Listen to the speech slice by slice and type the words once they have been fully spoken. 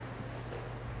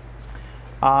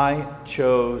I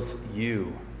chose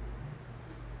you.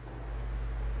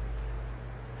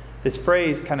 This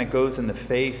phrase kind of goes in the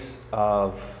face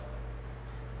of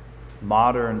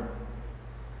modern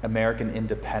American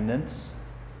independence.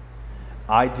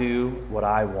 I do what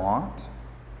I want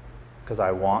because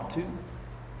I want to.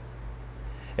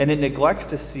 And it neglects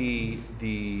to see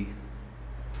the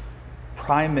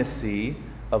primacy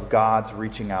of God's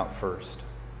reaching out first.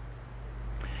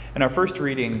 In our first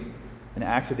reading in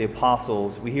Acts of the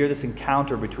Apostles, we hear this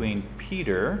encounter between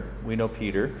Peter, we know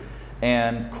Peter,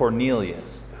 and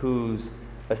Cornelius, who's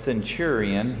a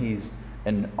centurion. He's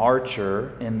an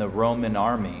archer in the Roman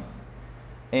army.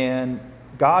 And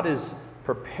God is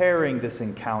preparing this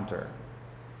encounter.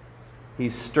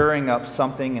 He's stirring up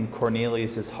something in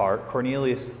Cornelius' heart.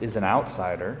 Cornelius is an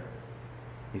outsider.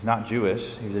 He's not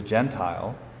Jewish. He's a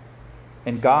Gentile.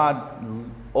 And God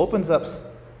opens up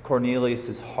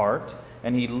Cornelius' heart,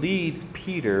 and he leads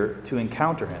Peter to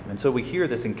encounter him. And so we hear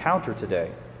this encounter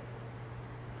today.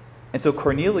 And so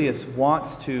Cornelius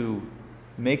wants to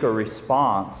make a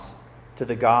response to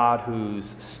the God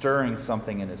who's stirring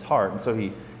something in his heart. And so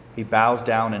he bows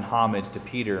down in homage to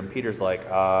Peter, and Peter's like,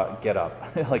 get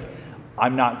up. Like,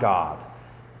 I'm not God.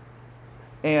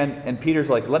 And Peter's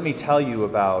like, let me tell you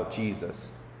about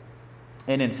Jesus.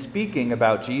 And in speaking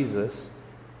about Jesus,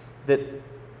 that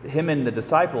him and the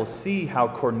disciples see how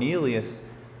Cornelius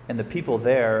and the people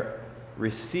there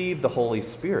receive the Holy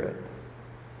Spirit.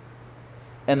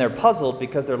 And they're puzzled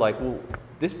because they're like, well,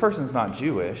 this person's not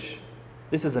Jewish.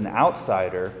 This is an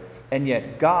outsider. And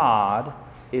yet God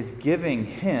is giving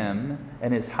him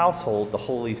and his household the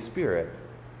Holy Spirit.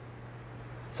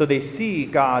 So they see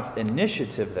God's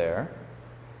initiative there,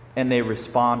 and they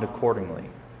respond accordingly.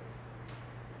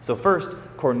 So first,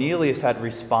 Cornelius had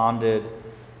responded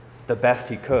the best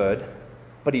he could,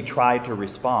 but he tried to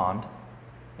respond,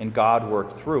 and God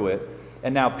worked through it.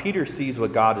 And now Peter sees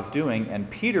what God is doing, and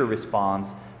Peter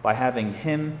responds by having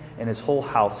him and his whole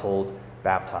household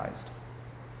baptized.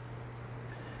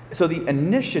 So the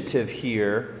initiative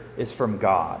here is from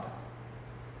God.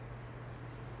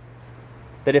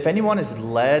 That if anyone is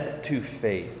led to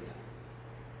faith,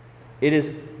 it is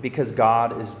because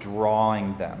God is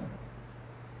drawing them.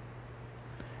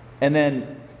 And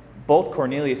then both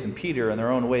Cornelius and Peter, in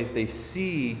their own ways, they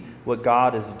see what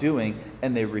God is doing,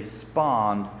 and they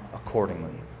respond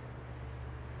accordingly.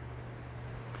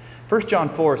 1 John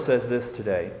 4 says this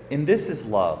today, "In this is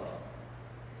love,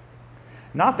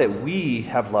 not that we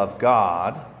have loved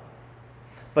God,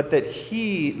 but that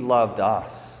He loved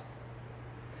us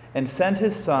and sent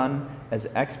His Son as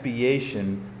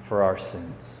expiation for our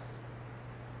sins."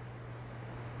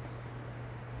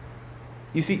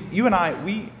 You see, you and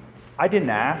I didn't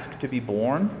ask to be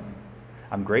born.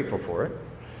 I'm grateful for it.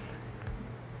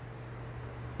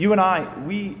 You and I,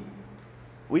 we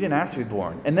didn't ask to be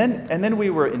born. And then we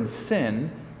were in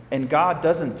sin, and God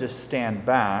doesn't just stand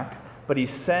back, but He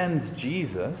sends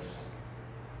Jesus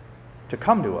to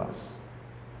come to us.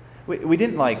 We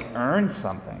didn't earn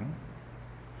something.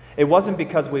 It wasn't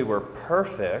because we were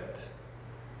perfect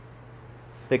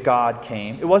that God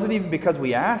came. It wasn't even because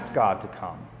we asked God to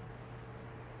come.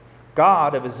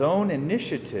 God, of His own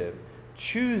initiative,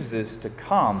 chooses to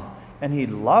come, and He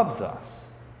loves us.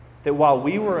 That while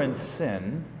we were in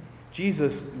sin,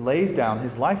 Jesus lays down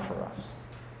His life for us.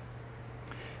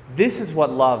 This is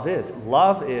what love is.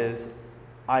 Love is,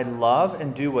 I love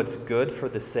and do what's good for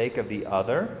the sake of the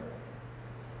other,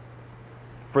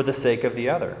 for the sake of the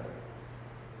other.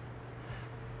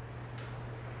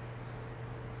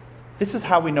 This is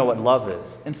how we know what love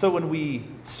is. And so when we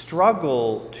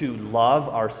struggle to love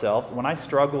ourselves, when I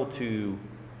struggle to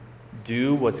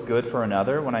do what's good for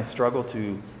another, when I struggle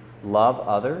to love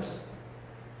others,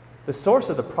 the source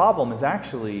of the problem is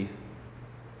actually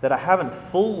that I haven't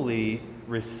fully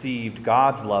received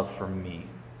God's love for me.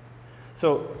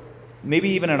 So maybe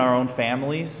even in our own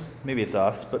families, maybe it's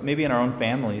us, but maybe in our own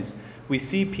families, we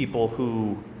see people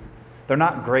who, they're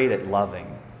not great at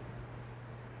loving.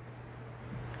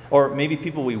 Or maybe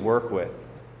people we work with,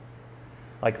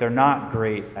 they're not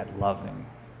great at loving.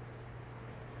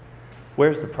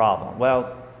 Where's the problem?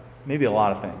 Well, maybe a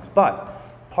lot of things.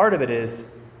 But part of it is,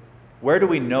 where do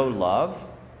we know love,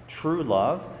 true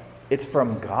love? It's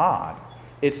from God.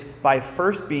 It's by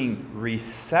first being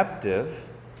receptive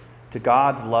to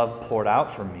God's love poured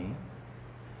out for me.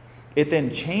 It then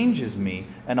changes me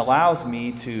and allows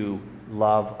me to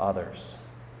love others.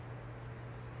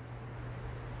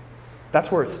 That's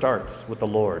where it starts with the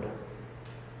Lord.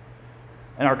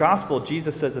 In our gospel,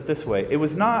 Jesus says it this way: "It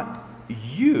was not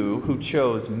you who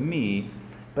chose me,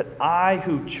 but I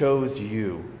who chose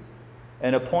you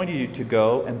and appointed you to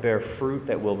go and bear fruit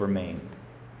that will remain."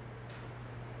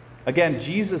 Again,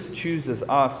 Jesus chooses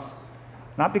us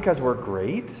not because we're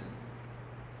great,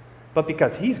 but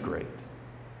because he's great.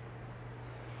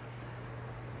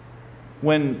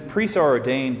 When priests are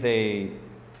ordained, they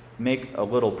make a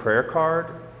little prayer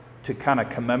card to kind of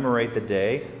commemorate the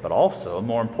day, but also,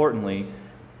 more importantly,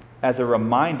 as a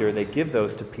reminder, they give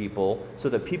those to people so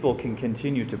that people can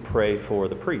continue to pray for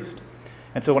the priest.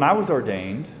 And so when I was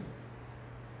ordained,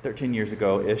 13 years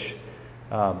ago-ish,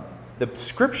 the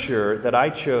scripture that I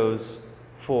chose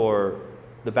for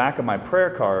the back of my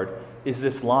prayer card is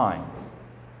this line.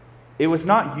 It was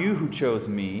not you who chose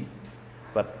me,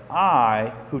 but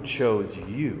I who chose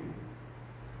you.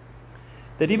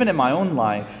 That even in my own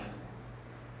life,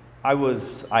 I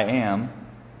am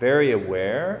very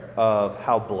aware of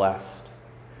how blessed.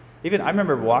 Even I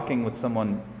remember walking with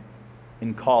someone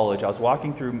in college. I was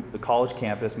walking through the college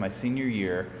campus my senior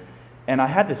year, and I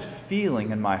had this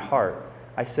feeling in my heart.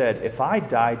 I said, if I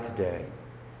died today,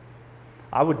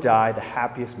 I would die the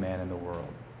happiest man in the world.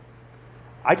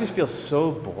 I just feel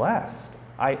so blessed.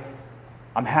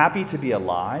 I'm happy to be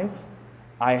alive.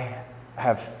 I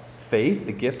have faith,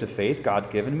 the gift of faith God's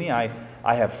given me. I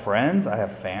have friends, I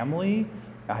have family,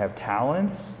 I have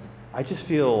talents. I just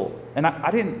feel, and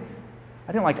I didn't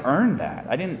like earn that.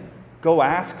 I didn't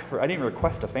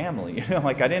request a family.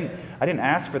 I didn't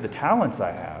ask for the talents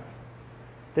I have.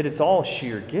 That it's all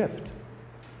sheer gift.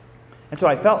 And so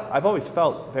I've always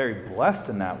felt very blessed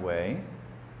in that way.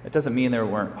 It doesn't mean there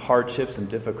weren't hardships and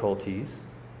difficulties.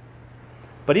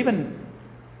 But even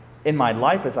in my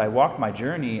life, as I walked my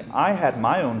journey, I had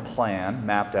my own plan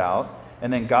mapped out,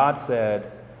 and then God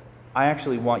said, I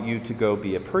actually want you to go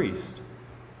be a priest.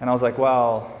 And I was like,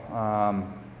 well,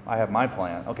 I have my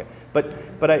plan. Okay.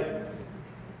 But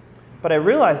I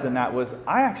realized in that was,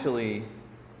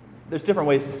 there's different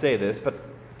ways to say this, but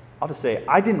I'll just say,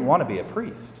 I didn't want to be a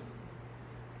priest.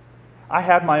 I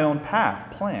had my own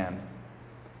path planned,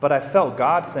 but I felt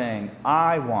God saying,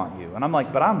 I want you. And I'm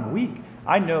like, but I'm weak.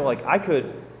 I know, I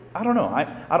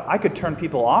could turn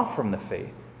people off from the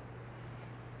faith.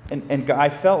 And I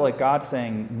felt like God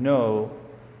saying, no,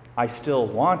 I still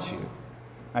want you.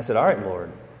 I said, all right,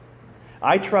 Lord,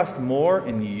 I trust more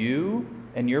in you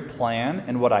and your plan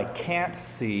and what I can't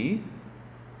see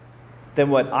than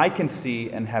what I can see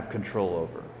and have control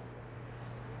over.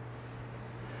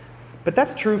 But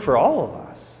that's true for all of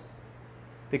us.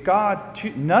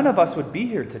 That none of us would be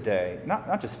here today,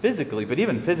 not just physically, but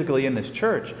even physically in this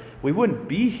church. We wouldn't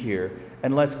be here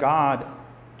unless God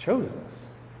chose us.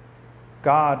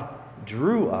 God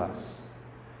drew us.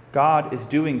 God is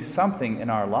doing something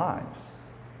in our lives.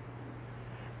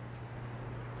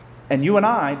 And you and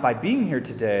I, by being here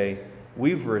today,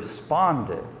 we've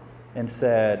responded and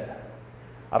said,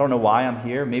 I don't know why I'm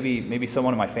here. Maybe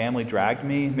someone in my family dragged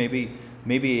me. Maybe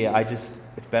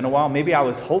it's been a while. Maybe I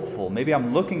was hopeful. Maybe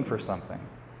I'm looking for something.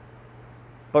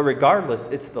 But regardless,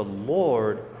 it's the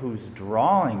Lord who's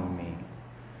drawing me,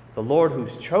 the Lord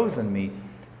who's chosen me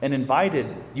and invited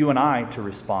you and I to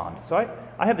respond. So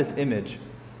I have this image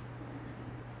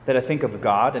that I think of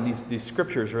God, and these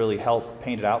scriptures really help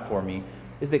paint it out for me,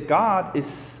 is that God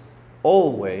is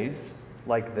always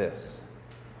like this.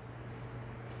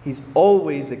 He's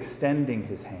always extending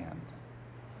his hand.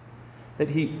 That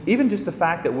even just the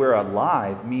fact that we're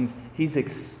alive means he's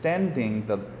extending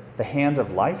the hand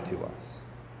of life to us.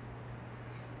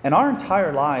 And our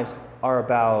entire lives are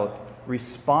about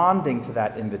responding to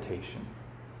that invitation,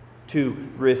 to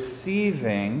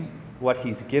receiving what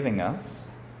he's giving us,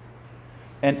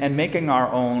 and making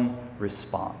our own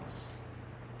response.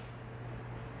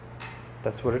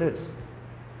 That's what it is.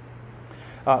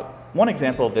 One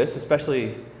example of this,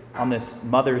 especially on this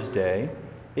Mother's Day,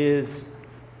 is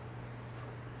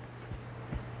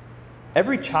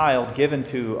every child given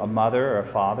to a mother or a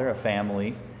father, a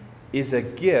family, is a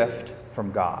gift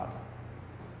from God.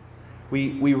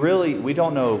 We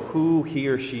don't know who he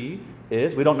or she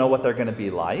is. We don't know what they're going to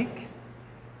be like.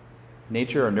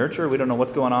 Nature or nurture, we don't know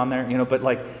what's going on there. But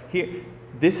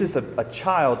this is a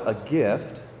child, a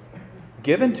gift,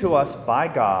 given to us by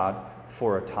God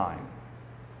for a time.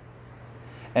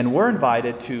 And we're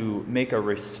invited to make a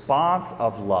response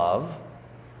of love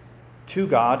to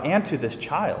God and to this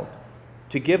child,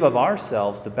 to give of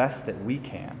ourselves the best that we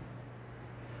can.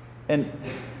 And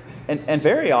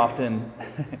very often,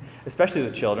 especially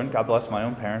with children, God bless my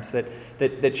own parents,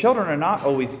 that children are not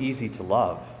always easy to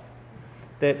love.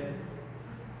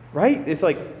 Right? It's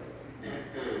like,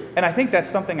 and I think that's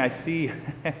something I see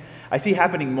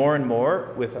happening more and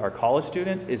more with our college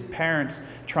students, is parents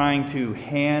trying to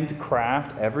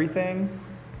handcraft everything.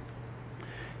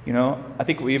 I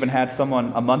think we even had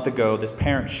someone a month ago, this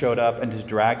parent showed up and just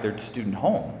dragged their student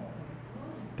home.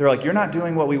 They're like, you're not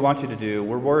doing what we want you to do.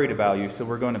 We're worried about you, so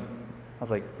we're going to... I was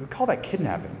like, we call that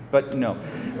kidnapping. But no.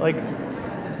 Like...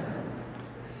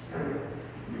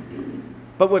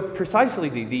 But what precisely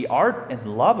the art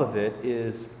and love of it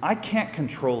is, I can't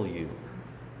control you.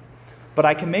 But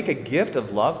I can make a gift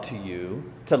of love to you,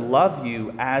 to love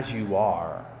you as you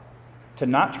are. To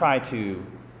not try to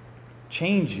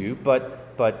change you,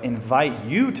 but invite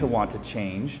you to want to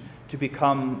change, to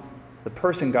become the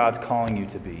person God's calling you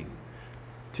to be.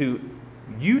 To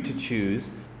you to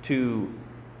choose to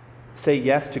say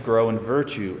yes to grow in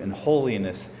virtue and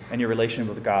holiness and your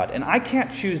relationship with God. And I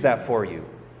can't choose that for you.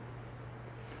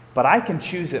 But I can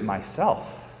choose it myself.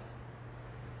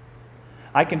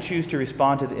 I can choose to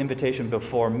respond to the invitation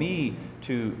before me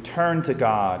to turn to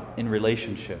God in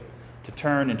relationship, to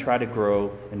turn and try to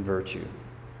grow in virtue.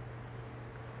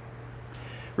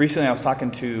 Recently, I was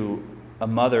talking to a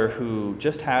mother who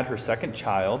just had her second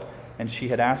child, and she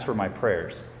had asked for my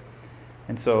prayers.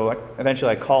 And so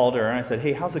eventually I called her and I said,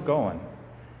 hey, how's it going?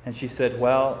 And she said,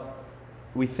 well,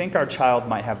 we think our child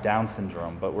might have Down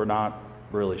syndrome, but we're not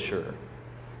really sure.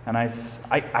 And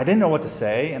I didn't know what to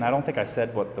say, and I don't think I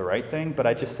said the right thing, but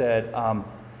I just said,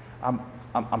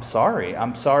 I'm sorry.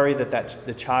 I'm sorry that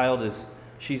the child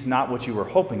she's not what you were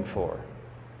hoping for.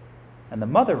 And the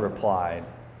mother replied,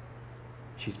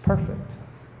 she's perfect.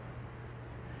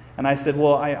 And I said,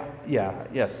 well,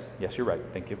 yes, you're right,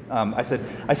 thank you. I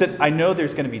said, I know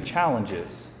there's going to be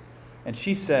challenges. And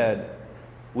she said,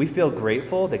 we feel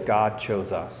grateful that God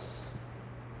chose us.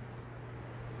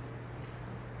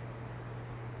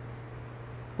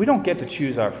 We don't get to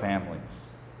choose our families,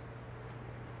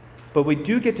 but we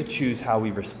do get to choose how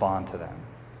we respond to them.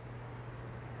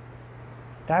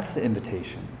 That's the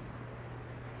invitation.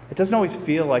 It doesn't always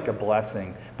feel like a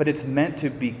blessing, but it's meant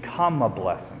to become a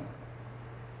blessing.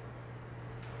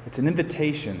 It's an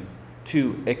invitation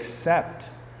to accept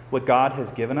what God has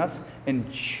given us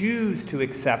and choose to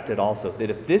accept it also.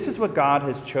 That if this is what God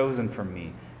has chosen for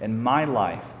me in my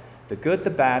life, the good,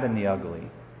 the bad, and the ugly,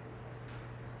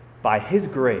 by His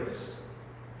grace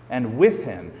and with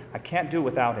Him, I can't do it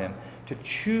without Him, to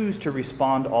choose to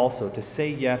respond also, to say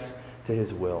yes to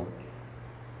His will.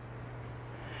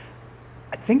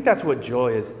 I think that's what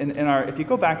joy is. If you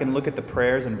go back and look at the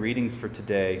prayers and readings for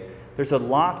today, there's a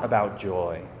lot about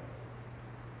joy.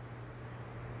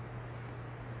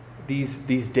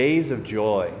 These days of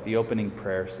joy, the opening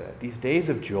prayer said, these days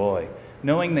of joy,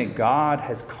 knowing that God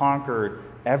has conquered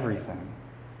everything.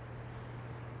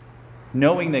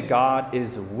 Knowing that God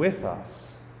is with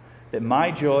us, that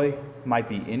my joy might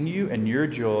be in you and your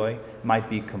joy might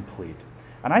be complete.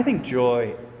 And I think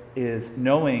joy is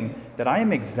knowing that I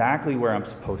am exactly where I'm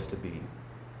supposed to be.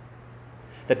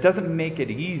 That doesn't make it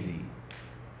easy.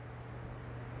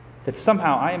 That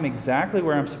somehow I am exactly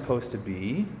where I'm supposed to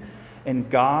be, and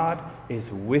God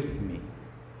is with me.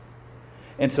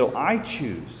 And so I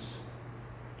choose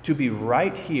to be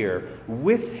right here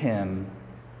with Him,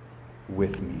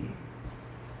 with me.